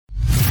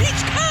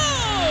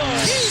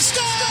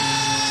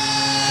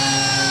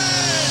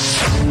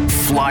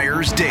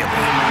Flyers Daily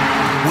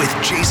with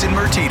Jason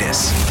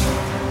Martinez.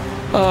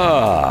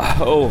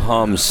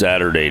 Ho-hum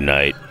Saturday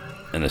night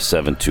and a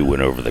 7-2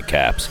 win over the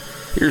Caps.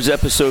 Here's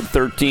episode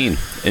 13.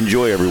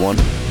 Enjoy, everyone.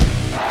 Down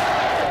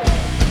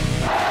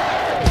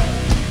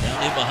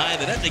in behind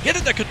the net, they get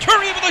it to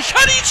Couturier with a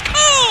shot, he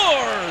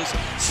scores!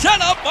 Set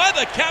up by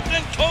the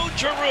captain, Claude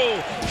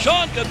Giroux.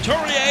 Sean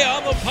Couturier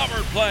on the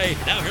power play.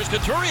 Now here's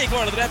Couturier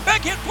going to the net,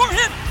 backhand,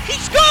 forehand, he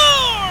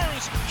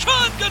scores!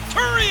 Sean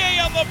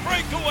Couturier on the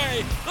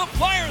breakaway. The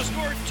Flyers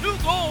scored 2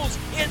 goals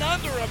in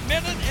under a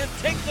minute and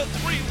take the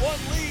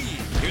 3-1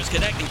 lead. Here's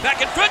Konecny back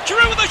in front,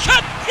 Giroux with a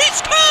shot, he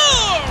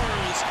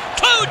scores!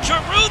 Claude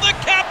Giroux, the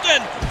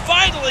captain,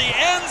 finally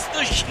ends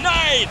the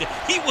schneid.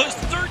 He was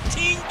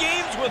 13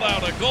 games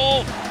without a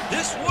goal.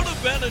 This would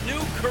have been a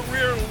new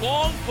career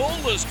long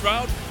goalless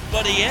drought,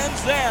 but he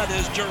ends that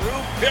as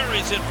Giroux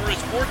buries it for his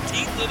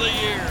 14th of the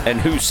year. And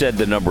who said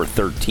the number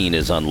 13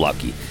 is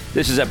unlucky?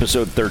 This is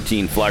episode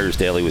 13, Flyers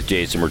Daily with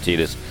Jason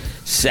Martinez.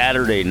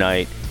 Saturday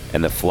night,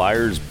 and the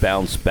Flyers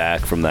bounce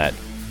back from that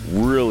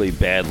really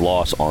bad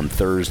loss on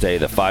Thursday,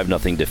 the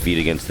 5-0 defeat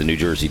against the New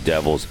Jersey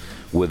Devils,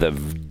 with a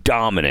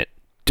dominant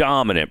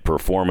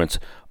performance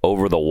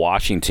over the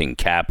Washington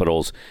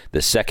Capitals,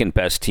 the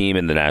second-best team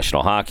in the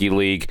National Hockey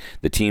League,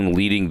 the team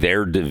leading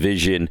their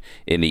division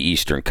in the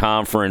Eastern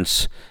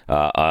Conference,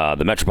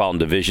 the Metropolitan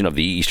Division of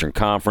the Eastern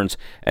Conference,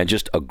 and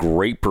just a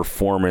great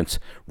performance,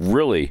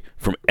 really,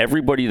 from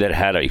everybody that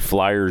had a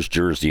Flyers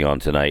jersey on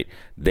tonight.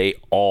 They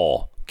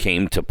all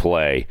came to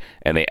play,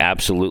 and they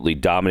absolutely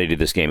dominated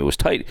this game. It was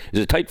tight. It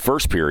was a tight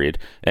first period,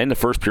 and the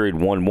first period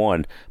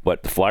 1-1,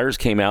 but the Flyers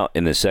came out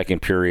in the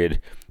second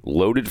period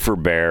loaded for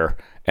bear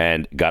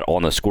and got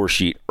on the score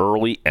sheet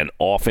early and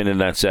often in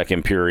that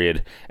second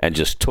period and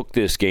just took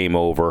this game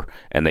over,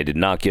 and they did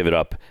not give it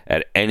up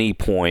at any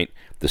point,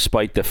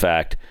 despite the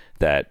fact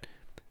that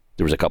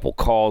there was a couple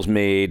calls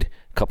made,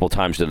 a couple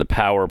times to the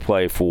power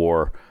play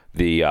for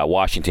the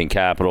Washington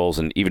Capitals,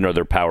 and even though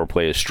their power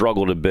play has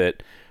struggled a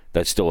bit,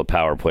 that's still a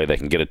power play that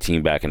can get a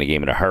team back in a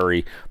game in a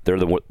hurry. They're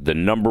the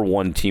number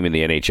one team in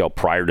the NHL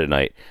prior to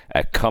tonight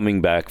at coming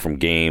back from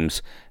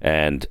games,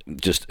 and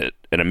just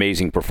an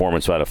amazing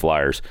performance by the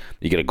Flyers.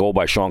 You get a goal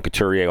by Sean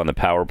Couturier on the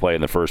power play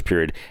in the first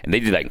period, and they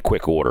did that in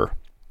quick order.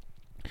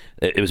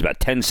 It was about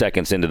 10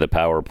 seconds into the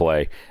power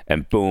play,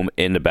 and boom,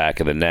 in the back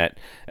of the net.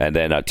 And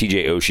then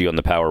TJ Oshie on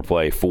the power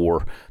play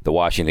for the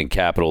Washington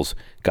Capitals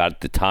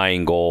got the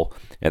tying goal.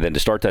 And then to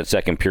start that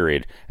second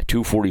period, at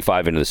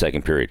 2:45 into the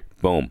second period,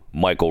 boom,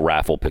 Michael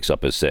Raffl picks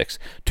up his 6th.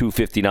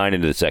 2:59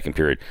 into the second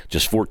period,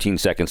 just 14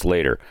 seconds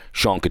later,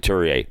 Sean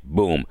Couturier,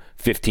 boom,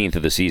 15th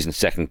of the season,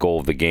 second goal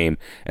of the game.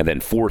 And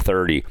then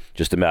 4:30,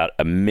 just about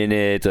a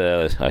minute,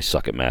 I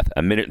suck at math,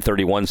 a minute and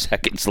 31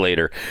 seconds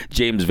later,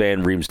 James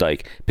Van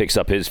Riemsdyk picks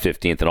up his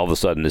 15th, and all of a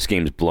sudden this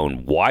game's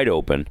blown wide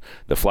open.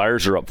 The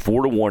Flyers are up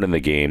 4-1 in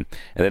the game,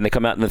 and then they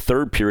come out in the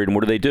third period, and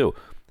what do?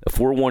 A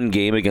 4-1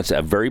 game against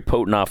a very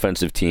potent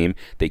offensive team.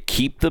 They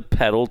keep the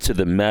pedal to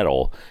the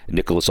metal.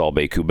 Nicolas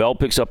Aube-Kubel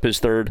picks up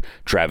his 3rd.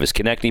 Travis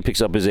Konecny picks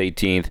up his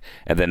 18th.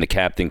 And then the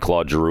captain,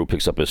 Claude Giroux,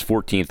 picks up his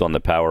 14th on the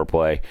power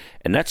play.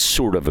 And that's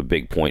sort of a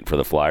big point for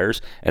the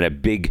Flyers and a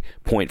big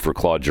point for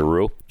Claude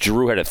Giroux.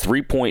 Giroux had a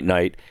 3-point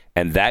night,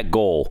 and that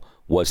goal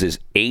was his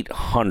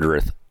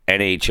 800th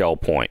NHL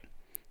point.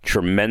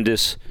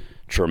 Tremendous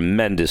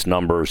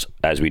numbers,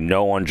 as we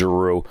know on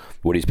Giroux,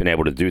 what he's been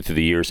able to do through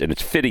the years, and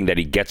it's fitting that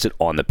he gets it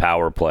on the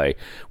power play,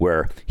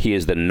 where he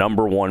is the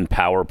number one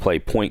power play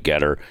point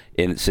getter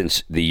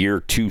since the year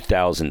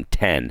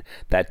 2010,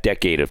 that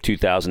decade of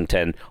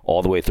 2010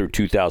 all the way through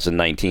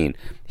 2019.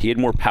 He had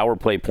more power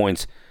play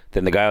points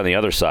than the guy on the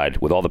other side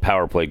with all the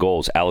power play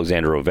goals,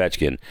 Alexander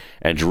Ovechkin,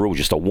 and Giroux,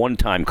 just a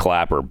one-time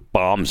clapper,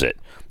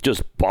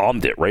 just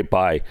bombed it right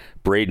by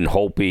Braden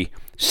Holtby.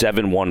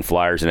 7-1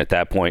 Flyers, and at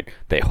that point,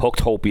 they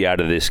hooked Holtby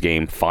out of this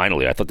game,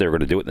 finally. I thought they were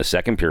going to do it in the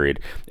second period.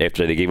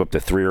 After they gave up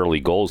the 3 early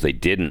goals, they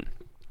didn't.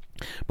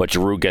 But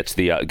Giroux gets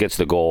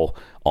the goal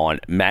on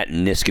Matt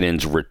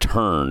Niskanen's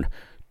return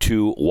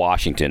to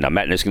Washington. Now,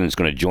 Matt Niskanen is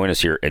going to join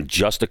us here in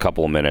just a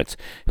couple of minutes.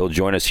 He'll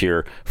join us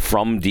here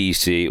from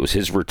D.C. It was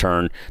his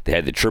return. They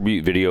had the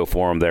tribute video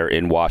for him there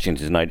in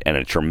Washington tonight, and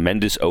a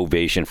tremendous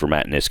ovation for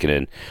Matt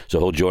Niskanen. So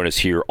he'll join us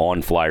here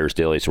on Flyers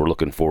Daily, so we're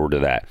looking forward to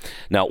that.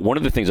 Now, one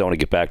of the things I want to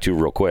get back to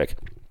real quick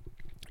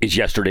is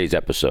yesterday's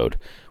episode,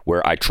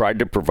 where I tried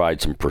to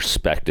provide some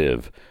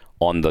perspective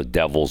on the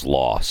Devils'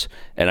 loss.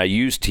 And I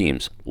used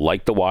teams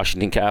like the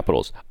Washington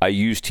Capitals. I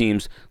used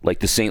teams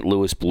like the St.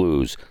 Louis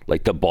Blues,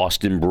 like the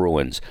Boston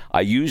Bruins. I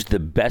used the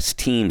best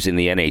teams in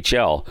the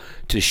NHL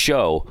to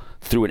show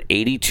through an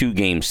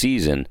 82-game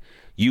season,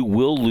 you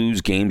will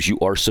lose games you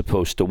are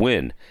supposed to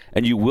win,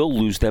 and you will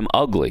lose them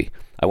ugly.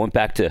 I went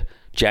back to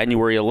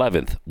January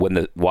 11th when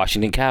the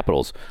Washington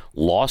Capitals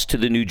lost to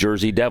the New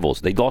Jersey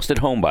Devils. They lost at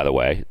home, by the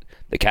way.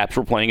 The Caps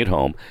were playing at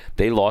home.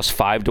 They lost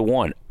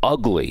 5-1.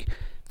 Ugly.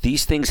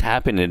 These things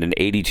happen in an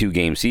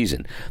 82-game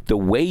season. The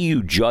way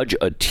you judge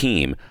a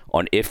team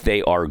on if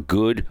they are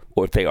good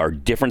or if they are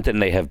different than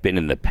they have been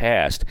in the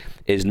past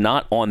is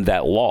not on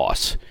that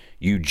loss.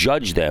 You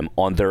judge them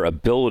on their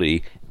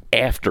ability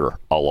after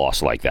a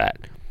loss like that.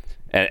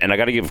 And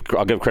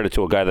I'll give credit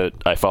to a guy that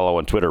I follow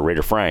on Twitter,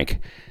 Raider Frank,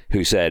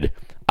 who said,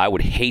 I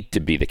would hate to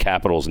be the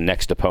Capitals'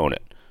 next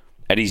opponent.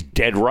 And he's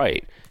dead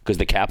right, because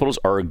the Capitals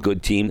are a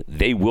good team.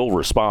 They will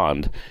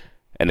respond.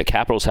 And the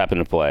Capitals happen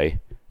to play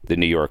the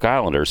New York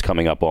Islanders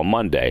coming up on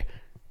Monday.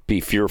 Be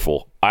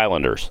fearful,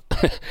 Islanders.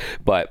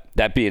 But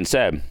that being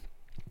said,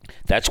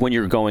 that's when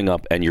you're going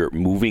up and you're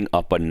moving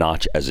up a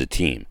notch as a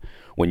team.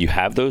 When you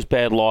have those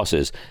bad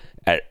losses,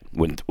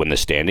 when the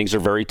standings are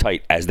very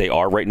tight, as they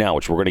are right now,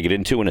 which we're going to get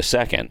into in a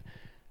second,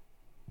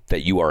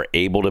 that you are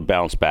able to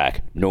bounce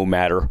back no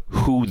matter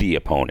who the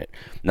opponent.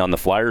 Now, in the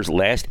Flyers'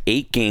 last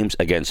 8 games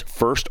against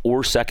first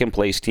or second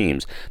place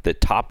teams, the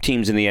top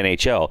teams in the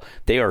NHL,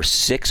 they are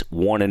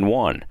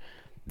 6-1-1.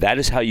 That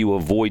is how you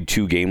avoid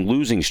 2-game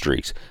losing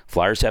streaks.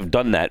 Flyers have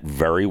done that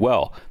very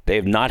well. They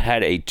have not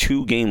had a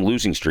 2-game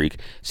losing streak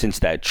since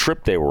that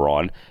trip they were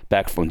on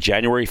back from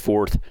January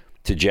 4th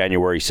to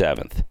January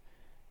 7th.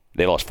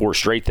 They lost 4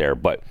 straight there,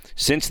 but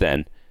since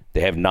then,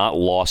 they have not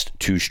lost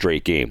 2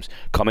 straight games.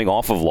 Coming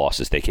off of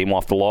losses, they came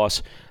off the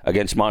loss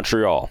against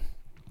Montreal.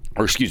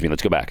 Or excuse me,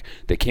 let's go back.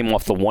 They came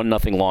off the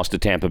 1-0 loss to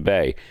Tampa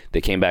Bay.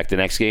 They came back the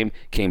next game,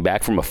 came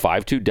back from a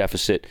 5-2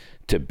 deficit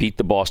to beat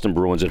the Boston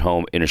Bruins at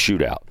home in a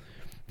shootout.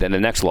 Then the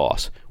next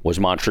loss was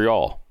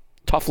Montreal.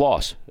 Tough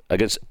loss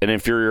against an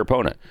inferior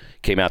opponent.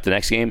 Came out the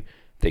next game,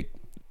 they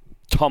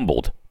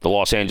tumbled the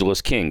Los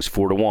Angeles Kings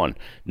 4-1.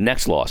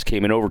 Next loss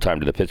came in overtime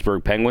to the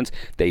Pittsburgh Penguins.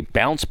 They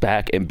bounced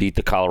back and beat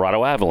the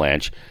Colorado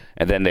Avalanche.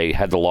 And then they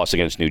had the loss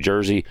against New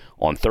Jersey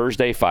on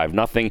Thursday,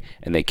 5-0.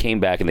 And they came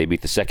back and they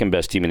beat the second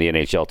best team in the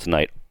NHL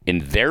tonight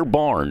in their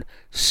barn,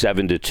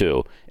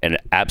 7-2. An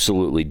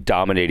absolutely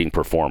dominating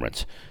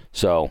performance.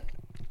 So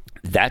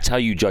that's how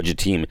you judge a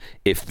team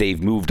if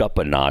they've moved up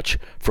a notch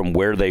from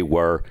where they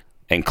were.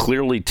 And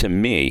clearly, to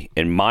me,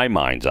 in my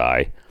mind's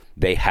eye,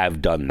 they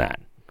have done that.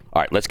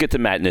 All right, let's get to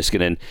Matt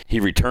Niskanen. He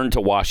returned to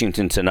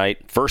Washington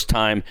tonight, first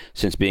time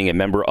since being a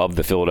member of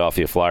the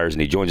Philadelphia Flyers,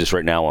 and he joins us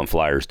right now on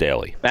Flyers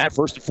Daily. Matt,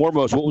 first and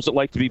foremost, what was it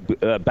like to be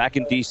back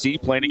in D.C.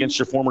 playing against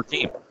your former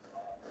team?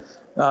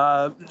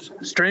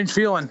 Strange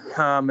feeling.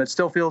 It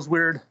still feels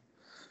weird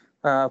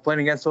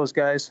playing against those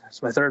guys.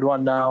 It's my 3rd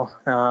one now,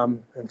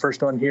 and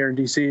first one here in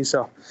D.C.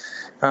 So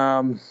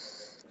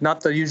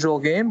not the usual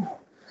game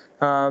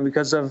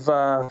because of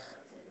our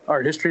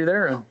history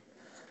there.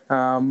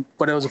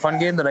 But it was a fun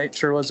game tonight.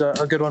 Sure was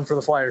a good one for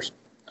the Flyers.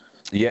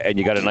 Yeah, and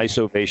you got a nice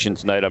ovation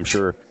tonight. I'm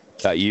sure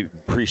you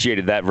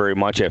appreciated that very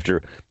much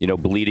after,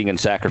 bleeding and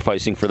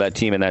sacrificing for that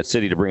team in that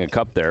city to bring a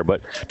cup there.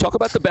 But talk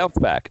about the bounce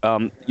back.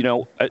 I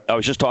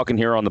was just talking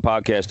here on the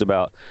podcast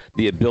about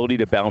the ability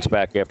to bounce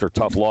back after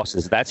tough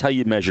losses. That's how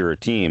you measure a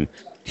team.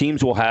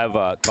 Teams will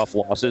have tough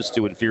losses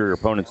to inferior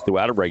opponents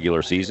throughout a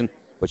regular season,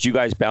 but you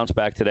guys bounce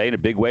back today in a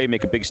big way,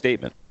 make a big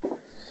statement.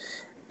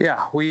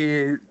 Yeah,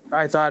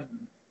 I thought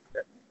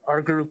our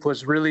group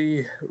was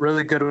really,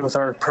 really good with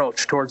our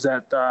approach towards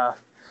that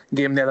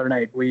game the other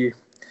night. We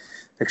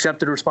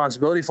accepted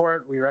responsibility for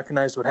it. We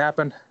recognized what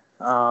happened,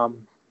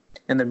 and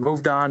then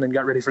moved on and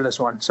got ready for this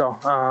one. So,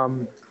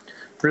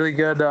 really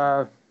good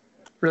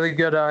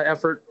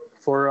effort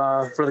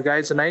for the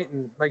guys tonight.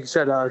 And like you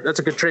said, that's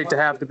a good trait to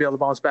have, to be able to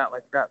bounce back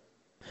like that.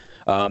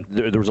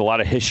 There was a lot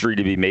of history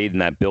to be made in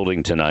that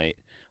building tonight.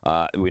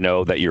 We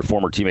know that your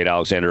former teammate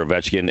Alexander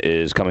Ovechkin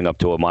is coming up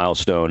to a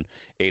milestone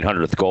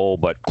 800th goal,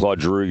 but Claude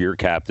Giroux, your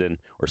captain,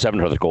 or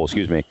 700th goal,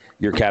 excuse me,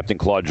 your captain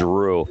Claude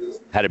Giroux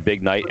had a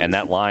big night, and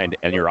that line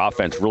and your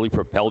offense really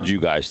propelled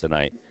you guys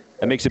tonight.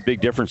 That makes a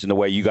big difference in the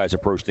way you guys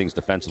approach things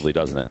defensively,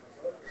 doesn't it?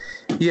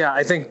 Yeah,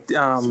 I think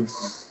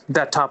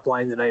that top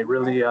line tonight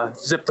really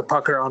zipped the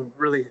puck around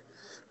really,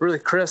 really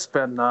crisp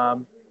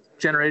and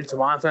generated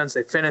some offense.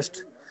 They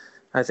finished.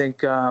 I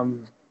think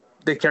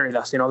they carried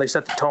us. They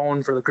set the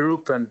tone for the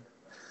group, and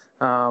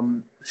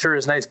sure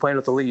is nice playing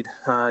with the lead.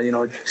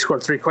 You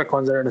scored 3 quick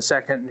ones there in a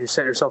second, and you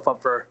set yourself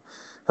up for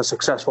a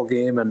successful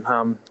game,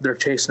 and they're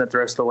chasing it the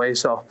rest of the way.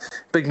 So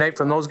big night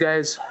from those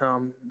guys.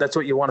 That's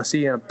what you want to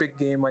see in a big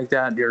game like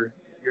that.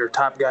 Your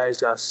top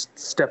guys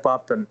step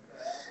up and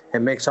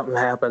make something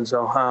happen.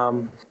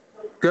 So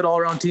good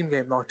all-around team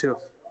game, though, too.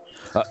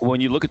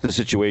 When you look at the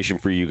situation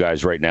for you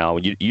guys right now,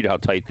 you know how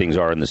tight things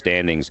are in the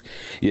standings.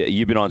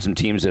 You've been on some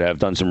teams that have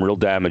done some real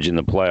damage in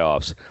the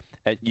playoffs.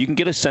 And you can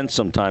get a sense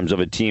sometimes of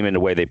a team in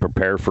the way they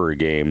prepare for a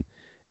game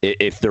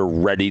if they're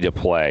ready to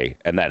play,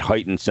 and that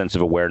heightened sense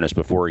of awareness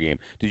before a game.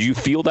 Did you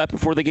feel that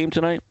before the game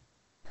tonight?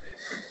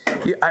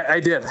 Yeah, I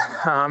did.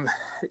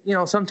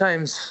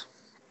 Sometimes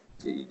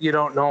you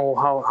don't know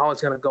how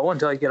it's going to go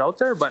until you get out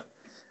there, but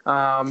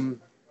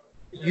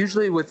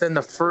usually within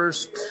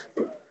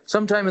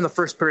sometime in the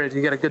first period,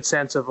 you get a good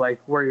sense of like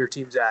where your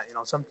team's at.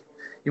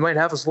 You might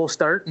have a slow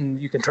start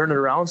and you can turn it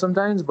around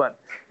sometimes, but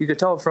you could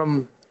tell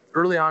from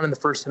early on in the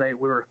first tonight,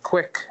 we were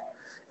quick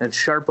and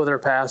sharp with our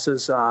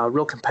passes,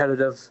 real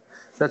competitive.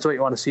 That's what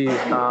you want to see,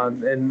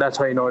 and that's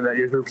how you know that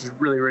your group's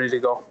really ready to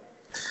go.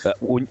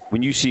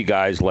 When you see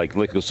guys like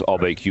Nicholas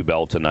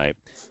Aube-Kubel tonight,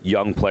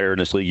 young player in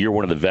this league, you're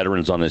one of the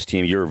veterans on this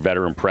team. You're a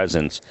veteran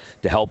presence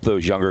to help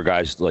those younger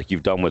guys like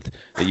you've done with,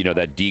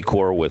 that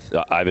decor with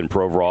Ivan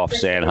Provorov,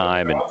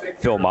 Sanheim, and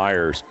Phil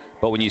Myers.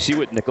 But when you see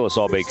what Nicholas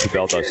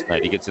Aube-Kubel does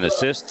tonight, he gets an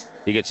assist,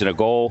 he gets in a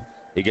goal,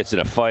 he gets in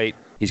a fight.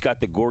 He's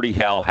got the Gordie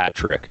Howe hat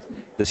trick.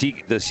 Does he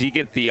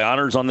get the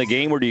honors on the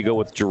game, or do you go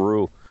with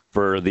Giroux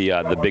for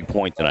the big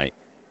point tonight?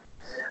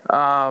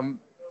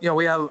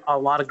 We have a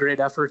lot of great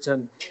efforts,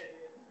 and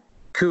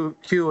Q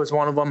was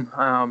one of them.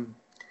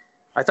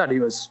 I thought he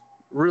was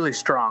really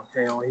strong.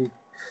 He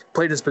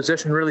played his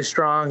position really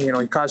strong.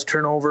 He caused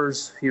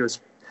turnovers. He was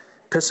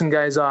pissing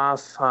guys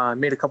off.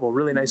 Made a couple of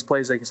really nice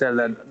plays. Like I said,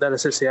 that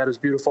assist he had was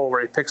beautiful,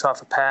 where he picks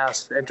off a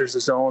pass, enters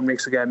the zone,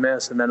 makes the guy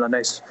miss, and then a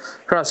nice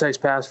cross-ice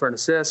pass for an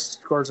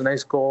assist, scores a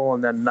nice goal,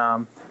 and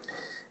then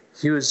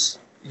he was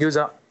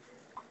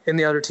in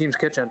the other team's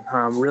kitchen.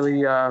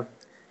 Really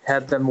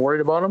had them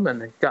worried about him,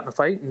 and got in a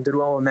fight and did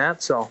well in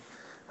that. So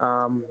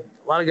a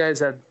lot of guys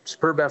had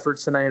superb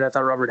efforts tonight. I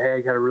thought Robert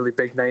Hagg had a really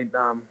big night,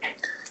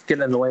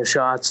 getting in the way of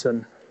shots,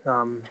 and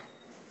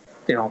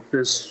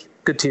there's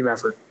good team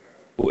effort.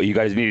 Well, you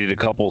guys needed a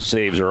couple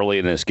saves early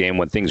in this game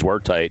when things were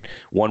tight.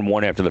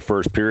 1-1 after the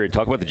first period.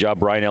 Talk about the job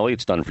Brian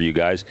Elliott's done for you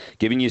guys.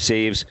 Giving you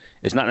saves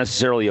is not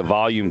necessarily a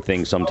volume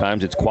thing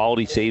sometimes. It's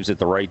quality saves at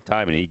the right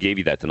time, and he gave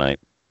you that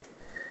tonight.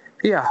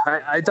 Yeah,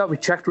 I thought we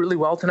checked really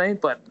well tonight,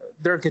 but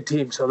they're a good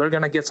team, so they're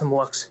going to get some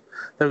looks.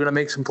 They're going to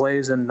make some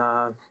plays and,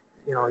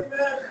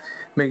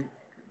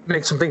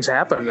 make some things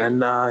happen.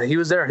 And he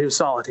was there. He was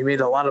solid. He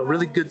made a lot of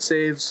really good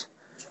saves.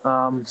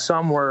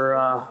 Some were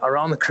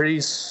around the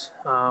crease,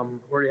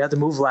 where he had to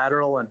move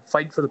lateral and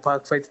fight for the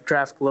puck, fight the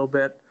traffic a little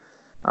bit.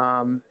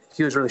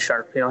 He was really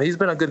sharp. He's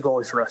been a good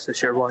goalie for us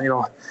this year.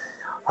 Well,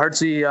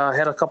 Hartsey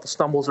had a couple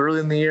stumbles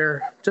early in the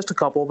year, just a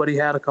couple, but he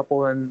had a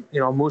couple, and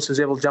Moose was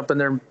able to jump in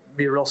there and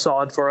be real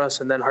solid for us.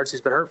 And then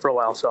Hartsey's been hurt for a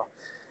while, so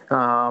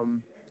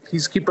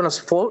he's keeping us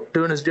afloat,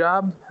 doing his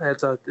job.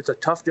 It's a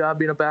tough job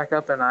being a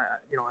backup, and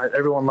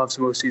everyone loves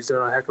Moose. He's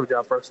doing a heck of a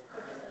job for us.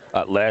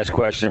 Last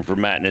question for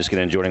Matt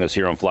Niskanen joining us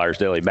here on Flyers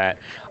Daily. Matt,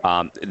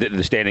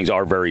 the standings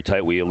are very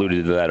tight. We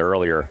alluded to that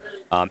earlier.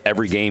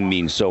 Every game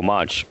means so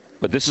much,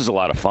 but this is a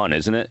lot of fun,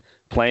 isn't it?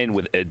 Playing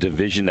with a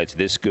division that's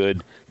this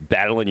good,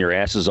 battling your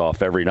asses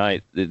off every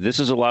night. This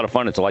is a lot of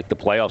fun. It's like the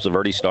playoffs have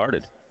already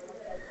started.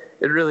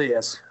 It really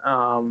is.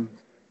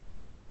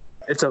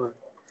 It's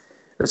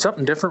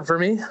something different for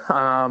me.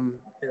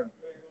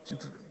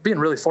 Being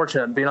really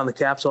fortunate and being on the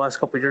Caps the last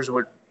couple of years,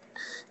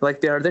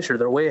 like they are this year.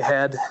 They're way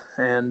ahead,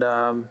 and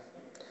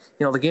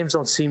the games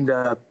don't seem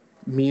to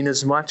mean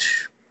as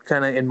much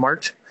kind of in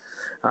March.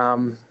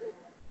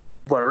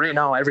 But right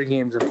now, every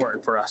game is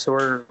important for us. So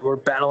we're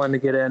battling to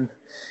get in,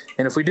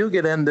 and if we do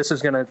get in, this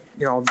is gonna,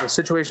 the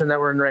situation that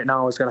we're in right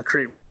now is gonna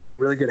create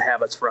really good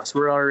habits for us.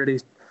 We're already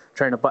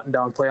trying to button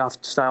down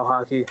playoff style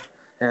hockey,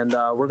 and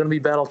we're gonna be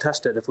battle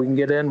tested. If we can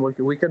get in,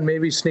 we can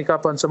maybe sneak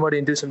up on somebody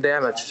and do some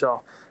damage.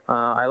 So.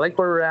 I like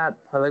where we're at.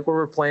 I like where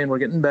we're playing. We're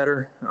getting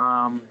better.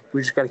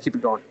 We just got to keep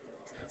it going.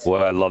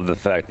 Well, I love the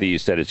fact that you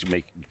said it's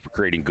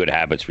creating good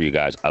habits for you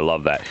guys. I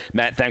love that.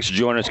 Matt, thanks for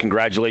joining us.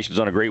 Congratulations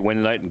on a great win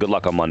tonight, and good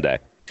luck on Monday.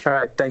 All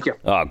right, thank you.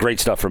 Great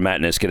stuff from Matt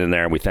Niskanen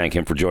there, and we thank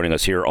him for joining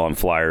us here on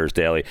Flyers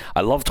Daily.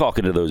 I love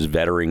talking to those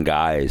veteran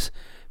guys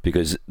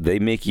because they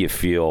make you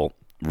feel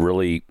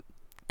really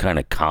kind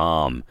of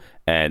calm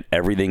and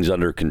everything's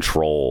under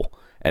control.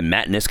 And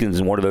Matt Niskanen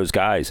is one of those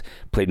guys.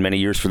 Played many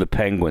years for the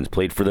Penguins,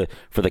 played for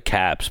the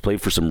Caps,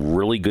 played for some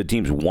really good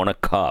teams, won a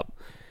cup.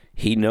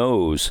 He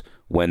knows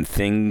when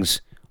things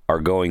are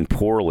going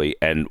poorly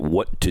and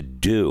what to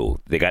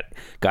do. They got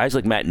guys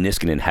like Matt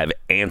Niskanen have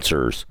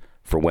answers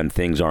for when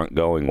things aren't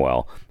going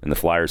well, and the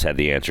Flyers had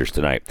the answers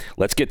tonight.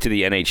 Let's get to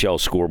the NHL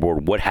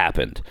scoreboard. What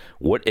happened?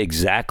 What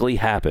exactly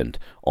happened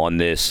on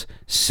this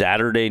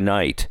Saturday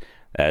night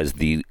as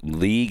the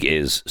league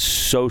is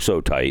so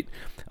tight?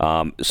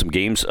 Some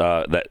games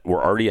that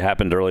were already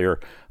happened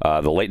earlier.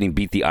 The Lightning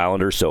beat the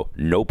Islanders, so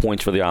no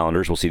points for the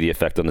Islanders. We'll see the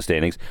effect on the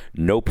standings.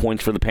 No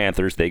points for the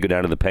Panthers. They go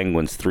down to the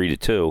Penguins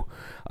 3-2.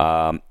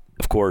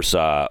 Of course,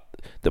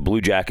 the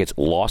Blue Jackets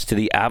lost to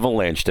the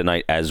Avalanche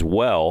tonight as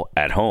well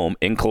at home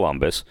in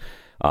Columbus.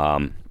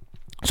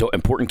 So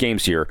important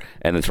games here.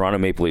 And the Toronto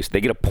Maple Leafs,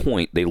 they get a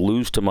point. They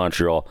lose to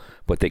Montreal,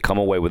 but they come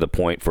away with a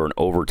point for an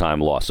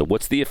overtime loss. So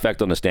what's the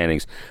effect on the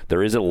standings?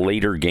 There is a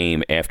later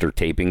game after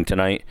taping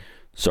tonight.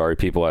 Sorry,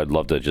 people, I'd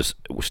love to just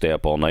stay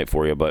up all night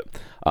for you, but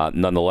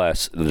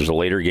nonetheless, there's a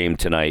later game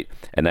tonight,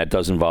 and that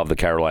does involve the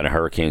Carolina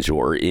Hurricanes, who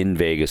are in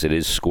Vegas. It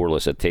is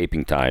scoreless at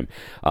taping time.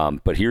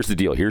 But here's the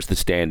deal. Here's the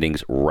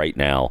standings right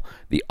now,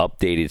 the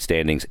updated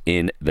standings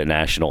in the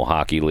National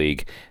Hockey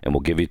League, and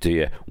we'll give it to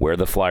you where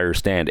the Flyers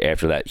stand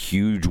after that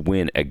huge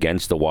win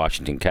against the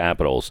Washington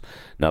Capitals.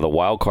 Now, the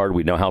wild card,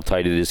 we know how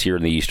tight it is here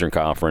in the Eastern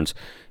Conference.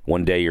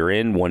 One day you're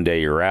in, one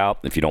day you're out.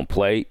 If you don't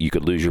play, you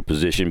could lose your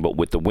position. But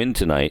with the win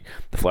tonight,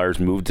 the Flyers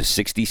moved to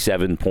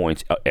 67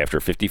 points after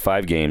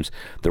 55 games.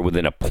 They're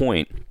within a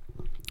point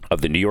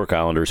of the New York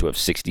Islanders, who have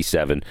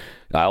 67.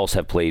 Isles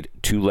have played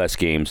 2 less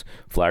games.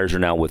 Flyers are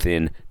now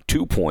within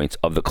 2 points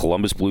of the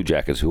Columbus Blue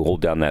Jackets, who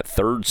hold down that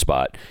 3rd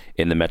spot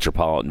in the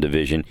Metropolitan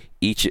Division.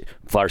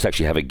 Flyers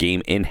actually have a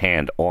game in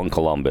hand on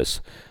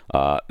Columbus.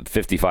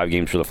 55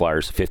 games for the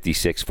Flyers,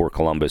 56 for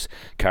Columbus.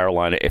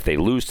 Carolina, if they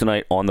lose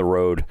tonight on the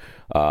road,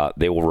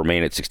 they will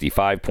remain at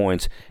 65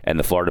 points, and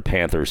the Florida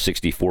Panthers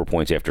 64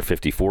 points after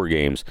 54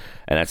 games,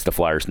 and that's the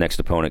Flyers' next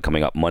opponent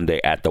coming up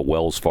Monday at the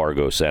Wells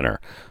Fargo Center.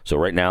 So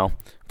right now,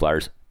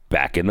 Flyers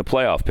back in the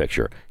playoff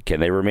picture. Can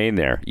they remain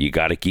there? You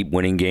got to keep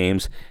winning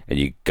games, and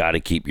you got to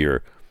keep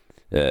your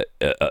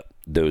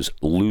those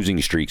losing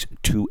streaks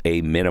to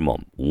a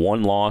minimum.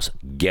 1 loss,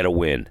 get a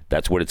win.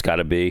 That's what it's got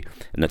to be,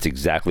 and that's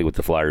exactly what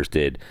the Flyers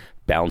did,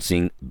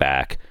 bouncing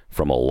back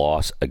from a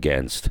loss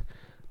against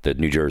the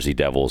New Jersey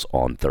Devils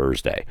on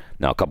Thursday.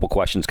 Now, a couple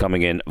questions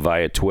coming in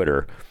via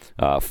Twitter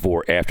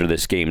for after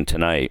this game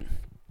tonight.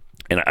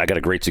 And I got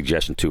a great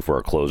suggestion, too, for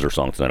our closer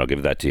song tonight. I'll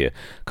give that to you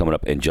coming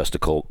up in just a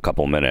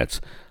couple minutes.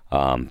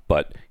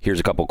 But here's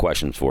a couple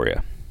questions for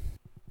you.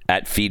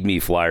 At Feed Me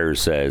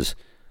Flyers says,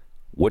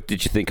 what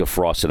did you think of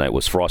Frost tonight?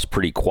 Was Frost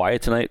pretty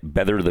quiet tonight?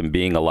 Better than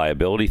being a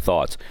liability?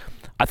 Thoughts?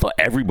 I thought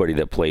everybody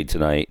that played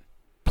tonight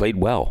played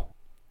well.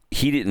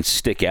 He didn't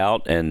stick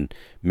out and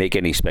make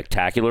any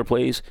spectacular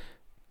plays.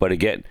 But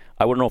again,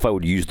 I wouldn't know if I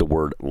would use the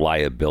word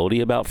liability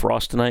about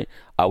Frost tonight.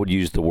 I would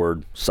use the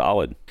word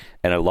solid.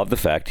 And I love the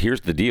fact,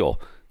 here's the deal.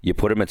 You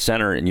put him at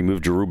center and you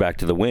move Giroux back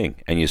to the wing,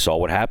 and you saw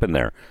what happened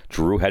there.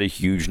 Giroux had a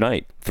huge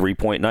night,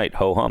 3-point night,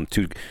 ho-hum,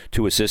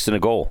 two assists and a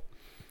goal.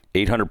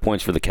 800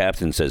 points for the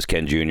captain, says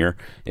Ken Jr.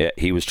 Yeah,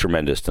 he was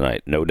tremendous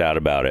tonight, no doubt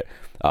about it.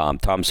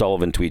 Tom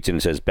Sullivan tweets in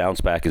and says, bounce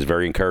back is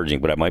very encouraging,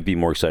 but I might be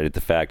more excited at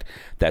the fact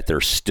that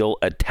they're still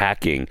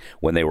attacking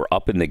when they were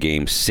up in the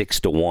game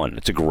 6-1.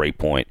 It's a great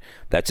point.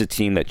 That's a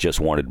team that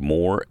just wanted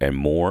more and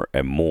more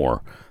and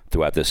more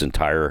throughout this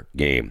entire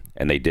game,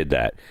 and they did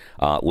that.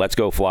 Let's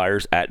go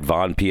Flyers at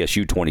Von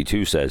PSU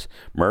 22 says,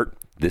 Mert,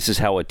 this is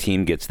how a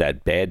team gets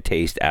that bad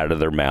taste out of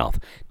their mouth.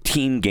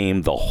 Team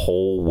game the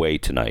whole way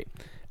tonight.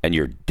 And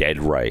you're dead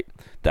right.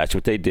 That's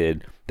what they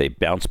did. They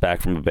bounced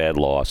back from a bad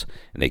loss,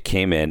 and they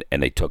came in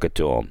and they took it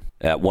to them.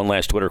 One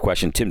last Twitter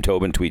question. Tim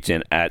Tobin tweets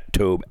in at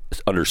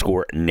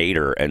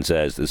Tobe_Nader and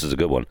says, this is a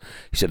good one.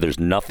 He said, there's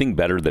nothing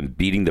better than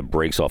beating the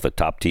brakes off the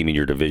top team in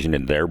your division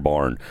in their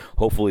barn.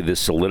 Hopefully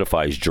this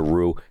solidifies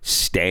Giroux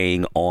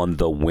staying on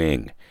the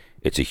wing.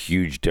 It's a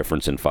huge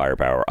difference in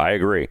firepower. I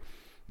agree.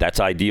 That's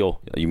ideal.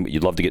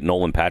 You'd love to get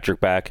Nolan Patrick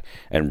back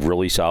and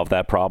really solve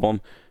that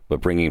problem. But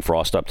bringing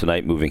Frost up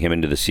tonight, moving him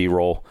into the C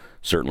role,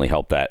 certainly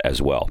helped that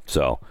as well.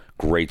 So,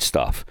 great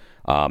stuff.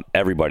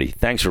 Everybody,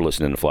 thanks for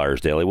listening to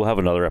Flyers Daily. We'll have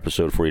another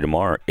episode for you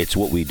tomorrow. It's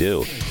what we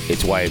do.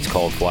 It's why it's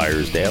called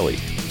Flyers Daily.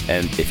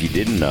 And if you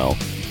didn't know,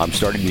 I'm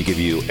starting to give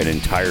you an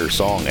entire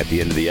song at the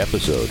end of the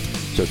episode.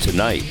 So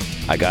tonight,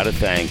 I got to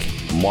thank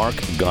Mark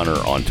Gunner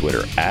on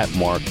Twitter, at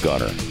Mark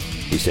Gunner.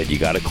 He said, you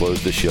got to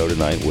close the show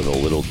tonight with a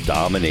little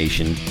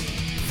Domination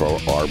for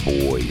our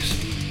boys.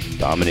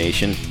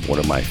 Domination, one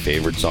of my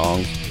favorite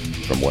songs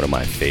from one of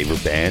my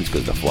favorite bands,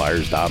 because the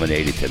Flyers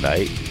dominated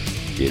tonight.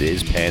 It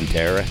is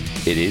Pantera.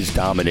 It is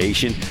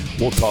Domination.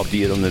 We'll talk to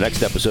you on the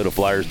next episode of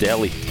Flyers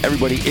Daily.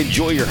 Everybody,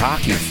 enjoy your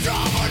hockey.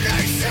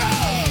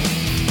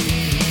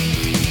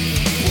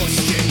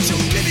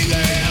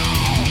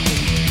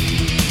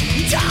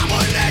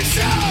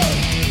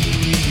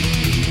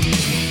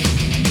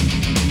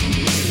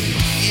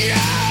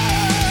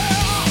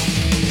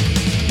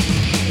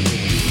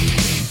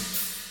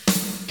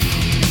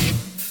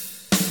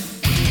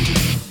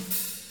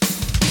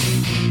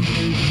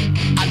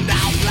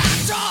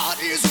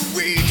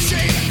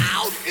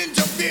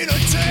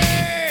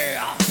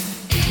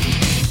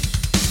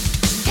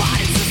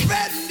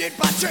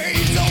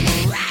 Chains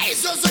over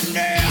razors and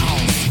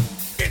nails.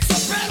 It's a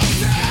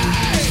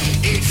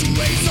penalty. Each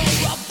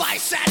razor of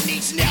vice and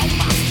each nail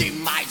must keep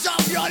minds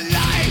of your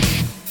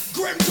life.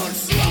 Grim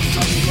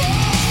construction.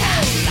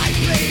 And life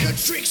played a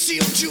trick,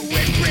 sealed you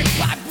in brick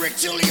by brick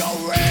till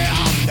you're real.